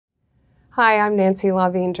Hi, I'm Nancy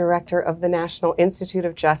Lavine, Director of the National Institute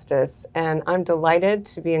of Justice, and I'm delighted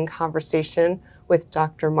to be in conversation with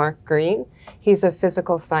Dr. Mark Green. He's a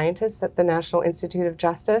physical scientist at the National Institute of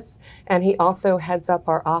Justice, and he also heads up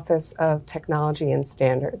our Office of Technology and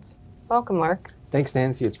Standards. Welcome, Mark. Thanks,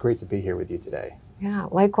 Nancy. It's great to be here with you today. Yeah,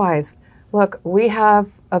 likewise. Look, we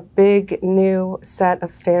have a big new set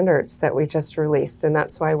of standards that we just released, and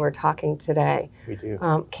that's why we're talking today. We do.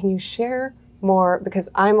 Can you share more, because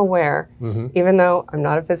I'm aware, even though I'm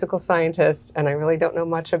not a physical scientist and I really don't know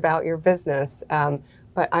much about your business,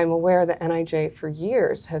 but I'm aware that NIJ for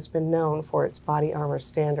years has been known for its body armor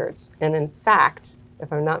standards. And in fact,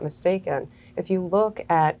 if I'm not mistaken, if you look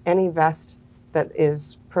at any vest that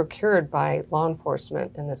is procured by law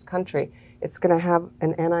enforcement in this country, it's going to have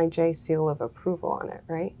an NIJ seal of approval on it,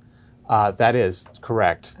 right? That is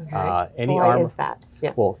correct. Okay. Why is that?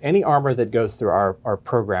 Yeah. Well, any armor that goes through our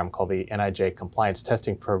program called the NIJ Compliance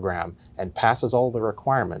Testing Program and passes all the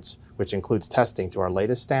requirements, which includes testing to our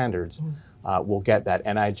latest standards, will get that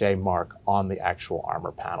NIJ mark on the actual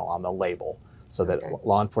armor panel, on the label, so that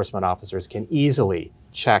law enforcement officers can easily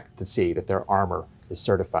check to see that their armor is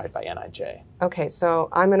certified by NIJ. Okay, so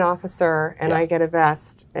I'm an officer and I get a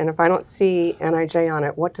vest, and if I don't see NIJ on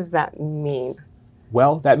it, what does that mean?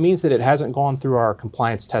 Well, that means that it hasn't gone through our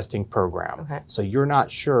compliance testing program. Okay. So you're not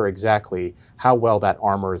sure exactly how well that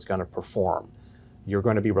armor is going to perform. You're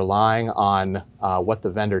going to be relying on what the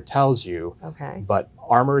vendor tells you. Okay. But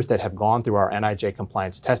armors that have gone through our NIJ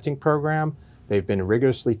compliance testing program, they've been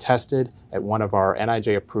rigorously tested at one of our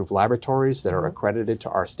NIJ approved laboratories that are accredited to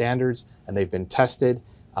our standards, and they've been tested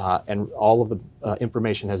and all of the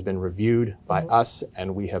information has been reviewed by us,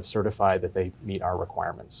 and we have certified that they meet our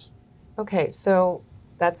requirements. Okay, so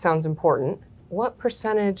that sounds important. What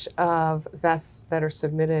percentage of vests that are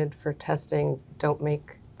submitted for testing don't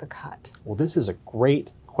make the cut? Well, this is a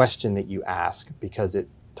great question that you ask, because it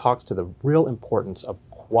talks to the real importance of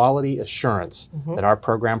quality assurance that our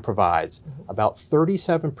program provides. About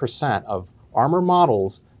 37% of armor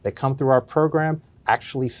models that come through our program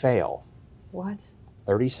actually fail. What?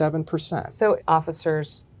 37%. So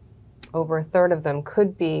officers, over a third of them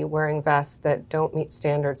could be wearing vests that don't meet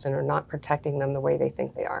standards and are not protecting them the way they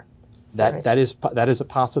think they are. That is a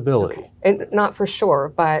possibility. Okay. And not for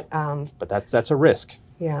sure, but that's a risk.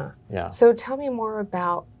 Yeah. Yeah. So tell me more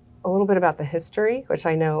about a little bit about the history, which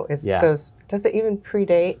I know is goes. Does it even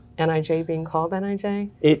predate NIJ being called NIJ?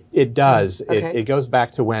 It does. Okay. It goes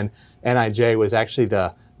back to when NIJ was actually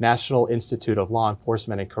the National Institute of Law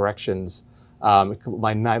Enforcement and Corrections,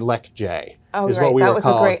 my NILEC-J. Oh, is right. what we that were was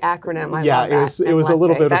called. a great acronym. I yeah, love that. it was a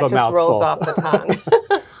little bit of a mouthful. That just rolls off the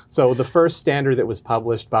tongue. So the first standard that was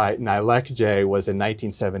published by NILEC-J was in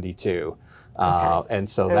 1972. And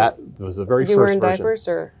so that was the very first version. You were in diapers,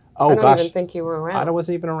 or? Oh, I don't even think you were around. I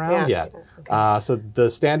wasn't even around yet. Okay. So the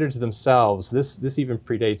standards themselves, this even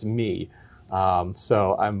predates me.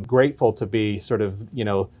 So I'm grateful to be sort of,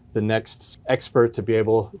 the next expert to be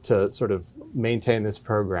able to sort of maintain this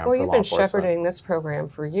program for law enforcement. Well, you've been shepherding this program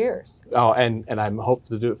for years. Oh, and I'm hoping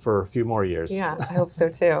to do it for a few more years. Yeah, I hope so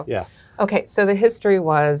too. Yeah. Okay, so the history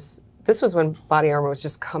was, this was when body armor was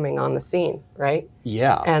just coming on the scene, right?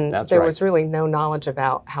 Yeah, and that's there right. was really no knowledge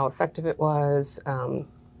about how effective it was. I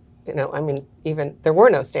mean, even there were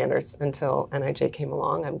no standards until NIJ came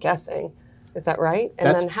along, I'm guessing. Is that right?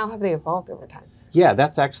 And then how have they evolved over time? Yeah,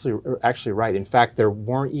 that's actually right. In fact, there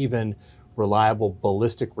weren't even reliable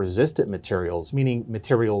ballistic-resistant materials, meaning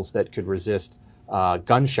materials that could resist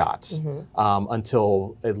gunshots,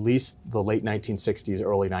 until at least the late 1960s,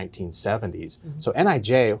 early 1970s. So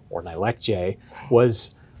NIJ, or NILEC-J,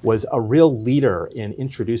 was a real leader in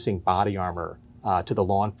introducing body armor to the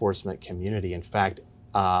law enforcement community. In fact,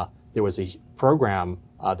 there was a program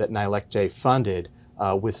that NILEC-J funded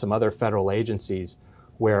with some other federal agencies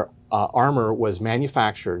where armor was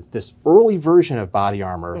manufactured. This early version of body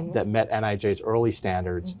armor that met NIJ's early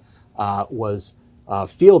standards was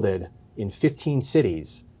fielded in 15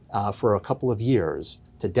 cities for a couple of years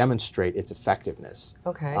to demonstrate its effectiveness.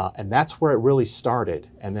 Okay. And that's where it really started.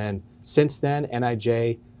 And then since then,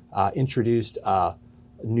 NIJ introduced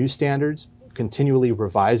new standards, continually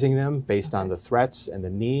revising them based on the threats and the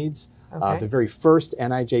needs. The very first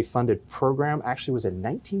NIJ-funded program actually was in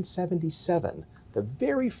 1977, the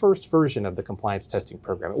very first version of the compliance testing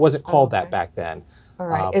program. It wasn't called that back then. All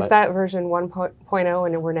right. Is that version 1.0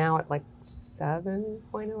 and we're now at like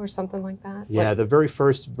 7.0 or something like that? Yeah, the very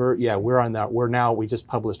first, we're on that. We just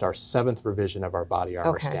published our 7th revision of our body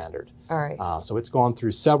armor standard. All right. So it's gone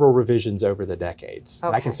through several revisions over the decades.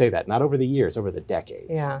 And I can say that, not over the years, over the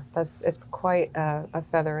decades. Yeah, it's quite a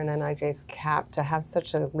feather in NIJ's cap to have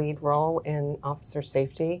such a lead role in officer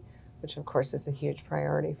safety which of course is a huge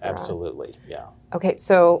priority for us. Absolutely, yeah. Okay,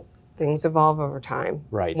 so things evolve over time.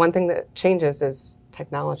 Right. One thing that changes is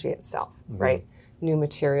technology itself, right? New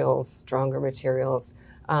materials, stronger materials.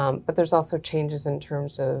 But there's also changes in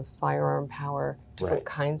terms of firearm power, different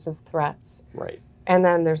kinds of threats. Right. And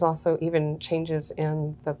then there's also even changes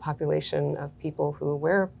in the population of people who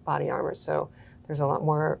wear body armor. So there's a lot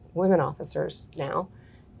more women officers now.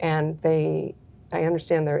 And I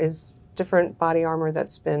understand there is different body armor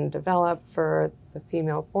that's been developed for the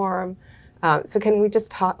female form. So can we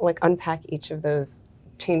just unpack each of those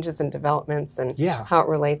changes and developments and how it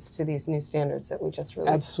relates to these new standards that we just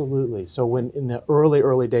released? Absolutely. So when in the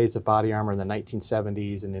early days of body armor in the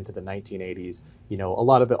 1970s and into the 1980s, a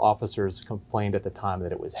lot of the officers complained at the time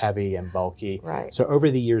that it was heavy and bulky. Right. So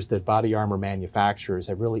over the years, the body armor manufacturers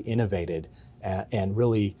have really innovated and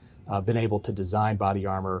really been able to design body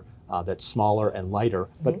armor that's smaller and lighter,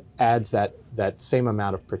 but adds that same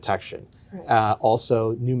amount of protection. Right.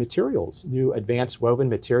 Also, new materials, new advanced woven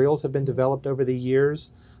materials have been developed over the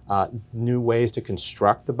years, new ways to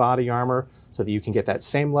construct the body armor so that you can get that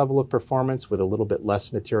same level of performance with a little bit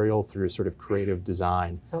less material through sort of creative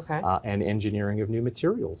design and engineering of new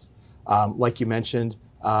materials. Like you mentioned,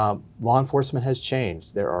 law enforcement has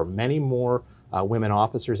changed. There are many more women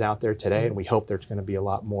officers out there today, and we hope there's going to be a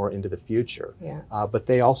lot more into the future. Yeah. But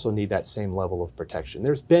they also need that same level of protection.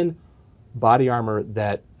 There's been body armor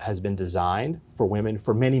that has been designed for women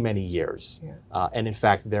for many, many years. Yeah. And in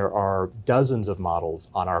fact, there are dozens of models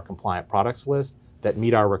on our compliant products list that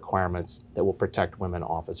meet our requirements that will protect women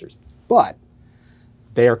officers. But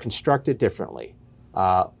they are constructed differently.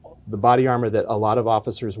 The body armor that a lot of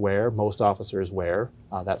officers wear, most officers wear,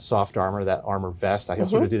 that soft armor, that armor vest. I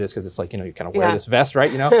sort of do this because it's like, you kind of wear this vest,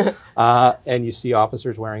 right? And you see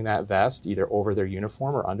officers wearing that vest either over their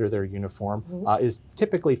uniform or under their uniform is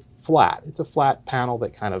typically flat. It's a flat panel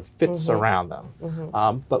that kind of fits around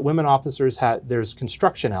them. But women officers there's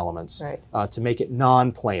construction elements to make it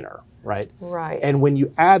non-planar, right? Right. And when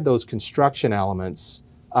you add those construction elements,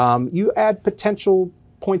 you add potential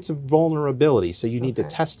points of vulnerability, so you need to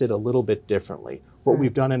test it a little bit differently. What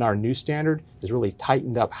we've done in our new standard is really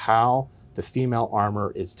tightened up how the female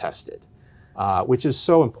armor is tested, which is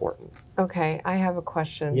so important. Okay, I have a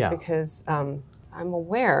question because I'm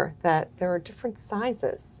aware that there are different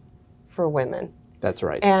sizes for women. That's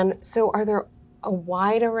right. And so are there a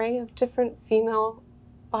wide array of different female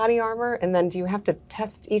body armor? And then do you have to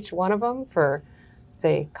test each one of them for,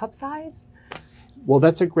 say, cup size? Well,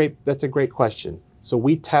 that's a great question. So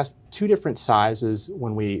we test two different sizes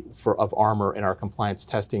of armor in our compliance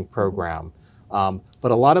testing program,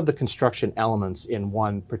 but a lot of the construction elements in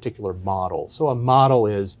one particular model. So a model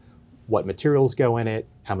is what materials go in it,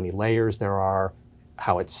 how many layers there are,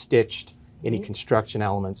 how it's stitched, any construction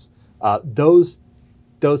elements. Those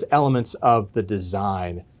elements of the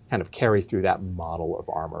design kind of carry through that model of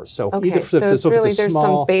armor. So there's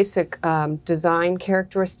some basic design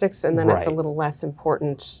characteristics, and then it's a little less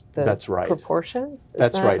important, proportions?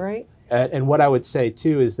 Is that right? And what I would say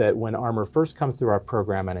too is that when armor first comes through our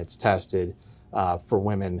program and it's tested for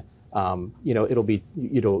women, it'll be,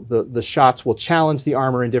 the shots will challenge the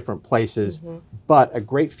armor in different places, but a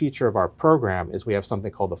great feature of our program is we have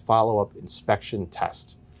something called the follow-up inspection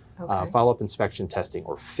test, follow-up inspection testing,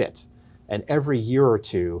 or FIT. And every year or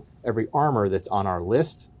two, every armor that's on our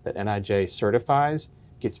list that NIJ certifies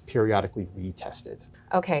gets periodically retested.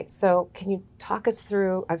 Okay, so can you talk us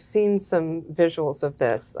through, I've seen some visuals of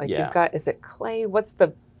this. Like you've got, is it clay? What's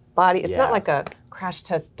the body? It's not like a crash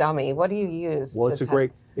test dummy. What do you use? Well, it's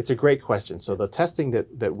a great question. So the testing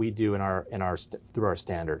that we do through our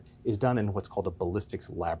standard is done in what's called a ballistics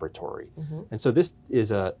laboratory. And so this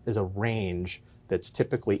is a range that's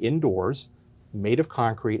typically indoors, made of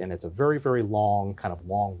concrete, and it's a very, very long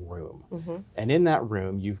room. And in that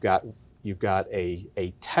room, you've got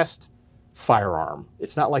a test firearm.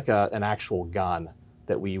 It's not like an actual gun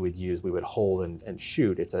that we would hold and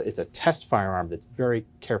shoot. It's a test firearm that's very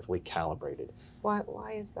carefully calibrated. Why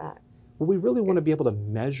is that? Well, we really want to be able to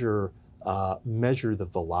measure the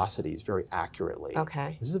velocities very accurately.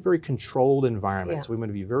 Okay. This is a very controlled environment, so we want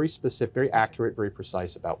to be very specific, very accurate, very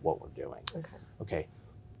precise about what we're doing. Okay.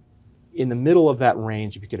 In the middle of that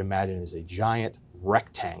range, if you could imagine, is a giant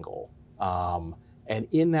rectangle. And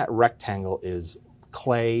in that rectangle is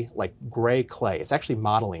clay, like gray clay. It's actually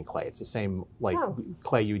modeling clay. It's the same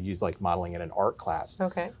clay you would use like modeling in an art class.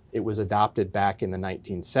 Okay. It was adopted back in the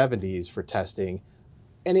 1970s for testing,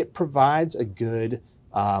 and it provides a good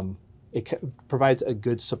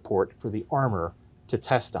support for the armor to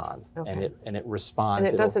test on, and it responds.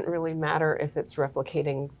 And it doesn't really matter if it's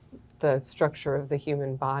replicating the structure of the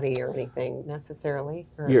human body or anything necessarily.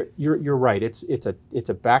 Or? You're right. It's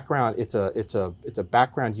a background. It's a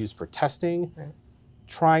background used for testing. Right.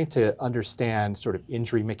 Trying to understand sort of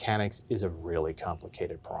injury mechanics is a really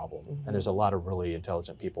complicated problem, and there's a lot of really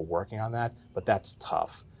intelligent people working on that, but that's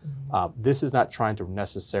tough. This is not trying to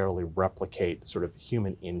necessarily replicate sort of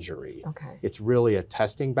human injury. Okay. It's really a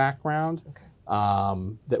testing background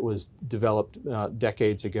that was developed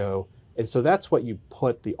decades ago, and so that's what you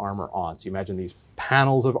put the armor on. So you imagine these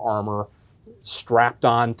panels of armor strapped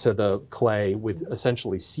onto the clay with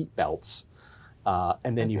essentially seat belts.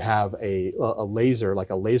 And then you have a laser, like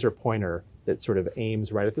a laser pointer, that sort of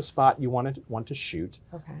aims right at the spot you want to shoot.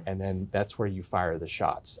 Okay. And then that's where you fire the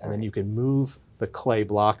shots. And then you can move the clay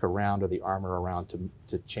block around or the armor around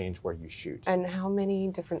to change where you shoot. And how many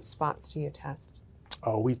different spots do you test?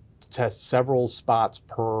 Oh, we test several spots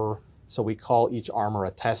per, so we call each armor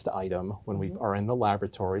a test item when we are in the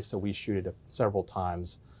laboratory. So we shoot it several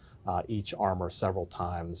times. Each armor several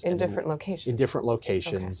times. In different locations? In different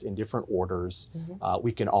locations, in different orders.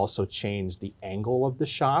 We can also change the angle of the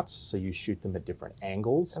shots, so you shoot them at different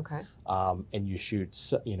angles. Okay. And you shoot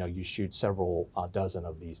several dozen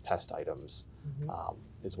of these test items,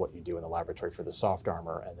 is what you do in the laboratory for the soft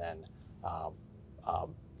armor, and then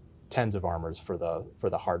tens of armors for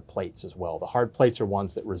the hard plates as well. The hard plates are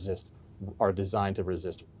ones that are designed to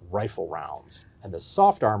resist rifle rounds, and the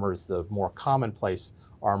soft armor is the more commonplace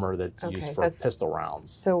armor that's used for pistol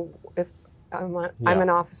rounds. So if I'm an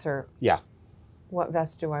officer, what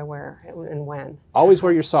vest do I wear and when? Always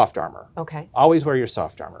wear your soft armor. Okay. Always wear your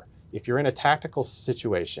soft armor. If you're in a tactical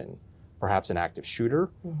situation, perhaps an active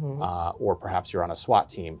shooter, or perhaps you're on a SWAT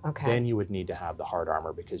team, then you would need to have the hard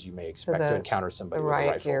armor because you may expect to encounter somebody with a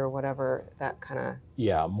rifle. Gear, whatever, that kind of...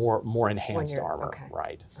 Yeah, more enhanced armor,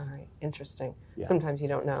 right. All right, interesting. Yeah. Sometimes you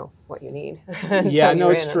don't know what you need. Yeah,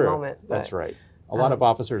 no, it's true. That's right. A lot of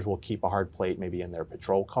officers will keep a hard plate maybe in their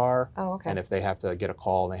patrol car. Oh, okay. And if they have to get a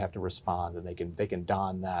call and they have to respond, then they can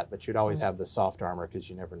don that. But you'd always have the soft armor because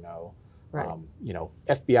you never know. Right.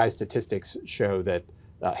 FBI statistics show that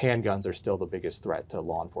handguns are still the biggest threat to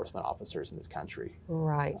law enforcement officers in this country.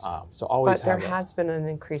 Right. So always. But there has been an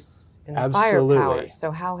increase in firepower.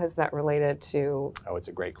 So how has that related to? Oh, it's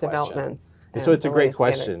a great question. Developments. So it's a great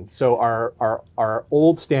question. So our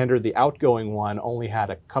old standard, the outgoing one, only had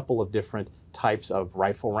a couple of different types of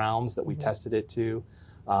rifle rounds that we tested it to.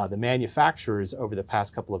 The manufacturers over the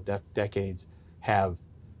past couple of decades have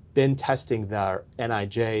been testing their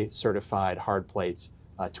NIJ certified hard plates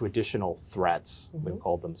to additional threats. We've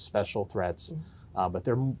called them special threats, but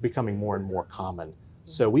they're becoming more and more common.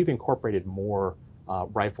 So we've incorporated more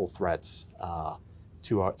rifle threats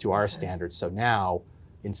to our standards. So now,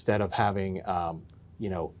 instead of having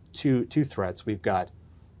two threats, we've got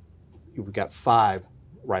 5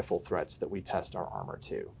 rifle threats that we test our armor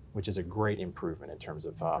to, which is a great improvement in terms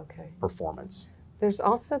of performance. There's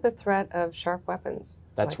also the threat of sharp weapons.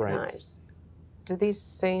 That's like right. Knives. Do these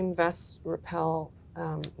same vests repel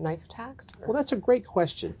knife attacks? Or? Well, that's a great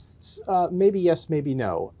question. Maybe yes, maybe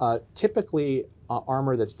no. Typically,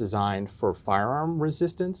 armor that's designed for firearm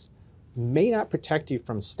resistance may not protect you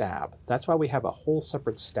from stab. That's why we have a whole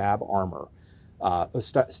separate stab armor,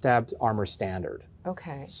 stab armor standard.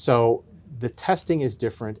 Okay. So the testing is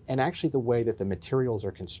different, and actually the way that the materials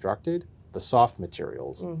are constructed, the soft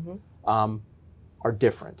materials, are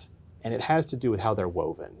different. And it has to do with how they're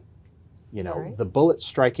woven. The bullet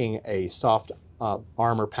striking a soft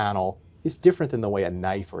armor panel is different than the way a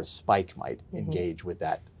knife or a spike might engage with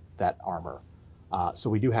that armor. So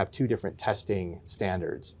we do have 2 different testing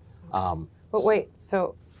standards. But wait,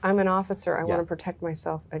 so I'm an officer. I want to protect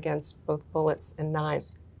myself against both bullets and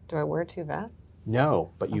knives. Do I wear 2 vests?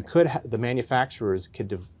 No, but you could. The manufacturers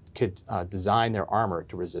could design their armor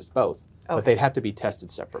to resist both, but they'd have to be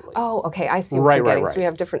tested separately. Oh, okay. I see what you're getting. So we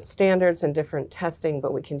have different standards and different testing,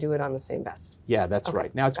 but we can do it on the same vest. Yeah, that's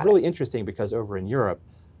right. Now it's really interesting because over in Europe,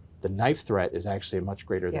 the knife threat is actually much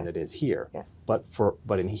greater than it is here. Yes. But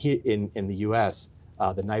in the U.S.,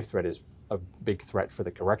 the knife threat is a big threat for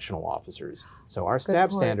the correctional officers. So our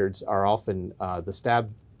stab standards are often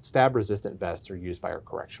the stab-resistant vests are used by our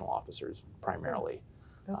correctional officers primarily.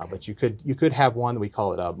 Okay. But you could have one, we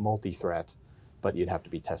call it a multi-threat, but you'd have to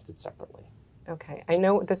be tested separately. Okay. I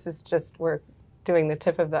know this is just, we're doing the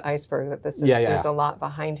tip of the iceberg, that this is, there's a lot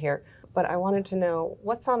behind here. But I wanted to know,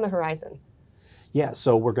 what's on the horizon? Yeah,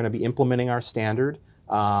 so we're going to be implementing our standard,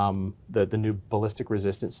 the new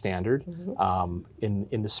ballistic-resistant standard,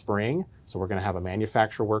 in the spring. So we're going to have a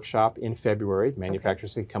manufacturer workshop in February. The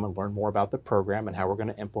manufacturers can come and learn more about the program and how we're going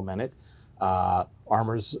to implement it.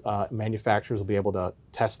 Armors manufacturers will be able to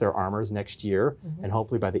test their armors next year, and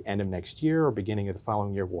hopefully by the end of next year or beginning of the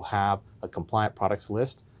following year, we'll have a compliant products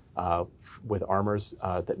list with armors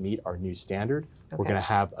that meet our new standard. Okay. We're going to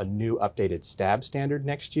have a new updated stab standard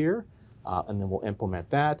next year, and then we'll implement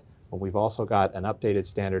that. But we've also got an updated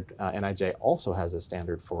standard. NIJ also has a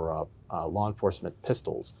standard for law enforcement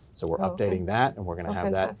pistols. So we're updating that, and we're going to have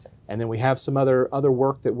fantastic. That. And then we have some other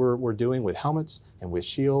work that we're doing with helmets and with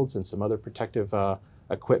shields and some other protective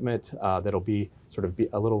equipment that'll be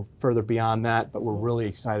a little further beyond that. But we're really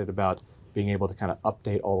excited about being able to kind of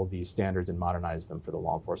update all of these standards and modernize them for the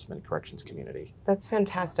law enforcement and corrections community. That's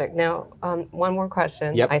fantastic. Now, one more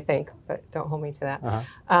question, I think, but don't hold me to that.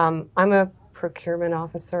 I'm a procurement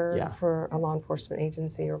officer for a law enforcement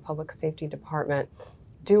agency or public safety department.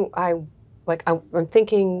 I'm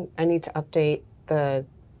thinking I need to update the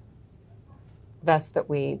vests that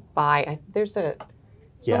we buy. There's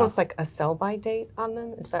almost like a sell-by date on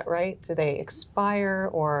them. Is that right? Do they expire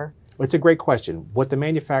or? Well, it's a great question. What the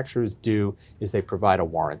manufacturers do is they provide a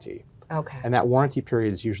warranty. Okay. And that warranty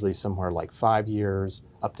period is usually somewhere like 5 years,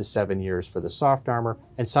 up to 7 years for the soft armor,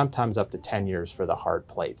 and sometimes up to 10 years for the hard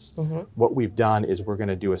plates. What we've done is we're going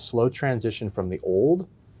to do a slow transition from the old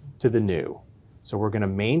to the new. So we're going to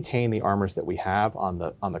maintain the armors that we have on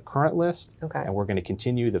the current list, and we're going to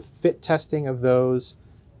continue the fit testing of those.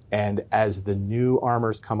 And as the new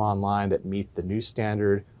armors come online that meet the new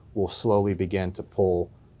standard, we'll slowly begin to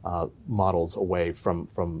pull models away from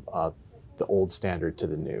the old standard to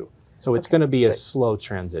the new. So it's going to be a slow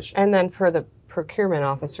transition. And then for the procurement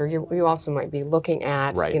officer, you also might be looking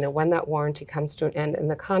at when that warranty comes to an end in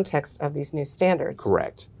the context of these new standards.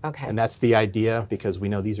 Correct. Okay. And that's the idea, because we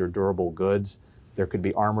know these are durable goods. There could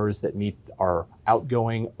be armors that meet our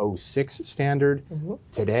outgoing 06 standard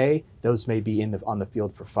today. Those may be on the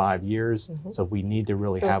field for 5 years. So we need to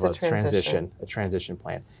really have a transition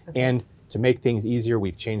plan. And to make things easier,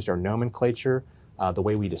 we've changed our nomenclature, the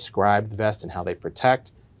way we describe the vest and how they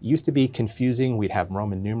protect. It used to be confusing. We'd have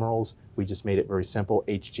Roman numerals. We just made it very simple,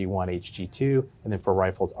 HG1, HG2, and then for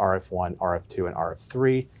rifles, RF1, RF2, and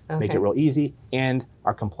RF3. Make it real easy. And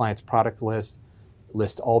our compliance product list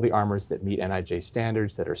all the armors that meet NIJ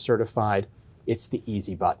standards that are certified. It's the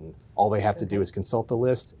easy button. All they have to do is consult the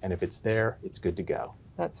list, and if it's there, it's good to go.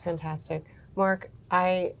 That's fantastic. Mark,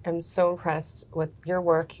 I am so impressed with your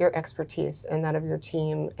work, your expertise, and that of your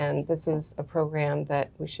team, and this is a program that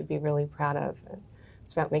we should be really proud of.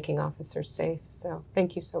 It's about making officers safe, so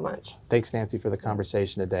thank you so much. Thanks, Nancy, for the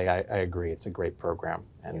conversation today. I agree. It's a great program,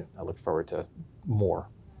 and I look forward to more.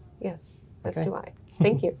 Yes, as do I.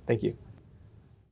 Thank you. Thank you.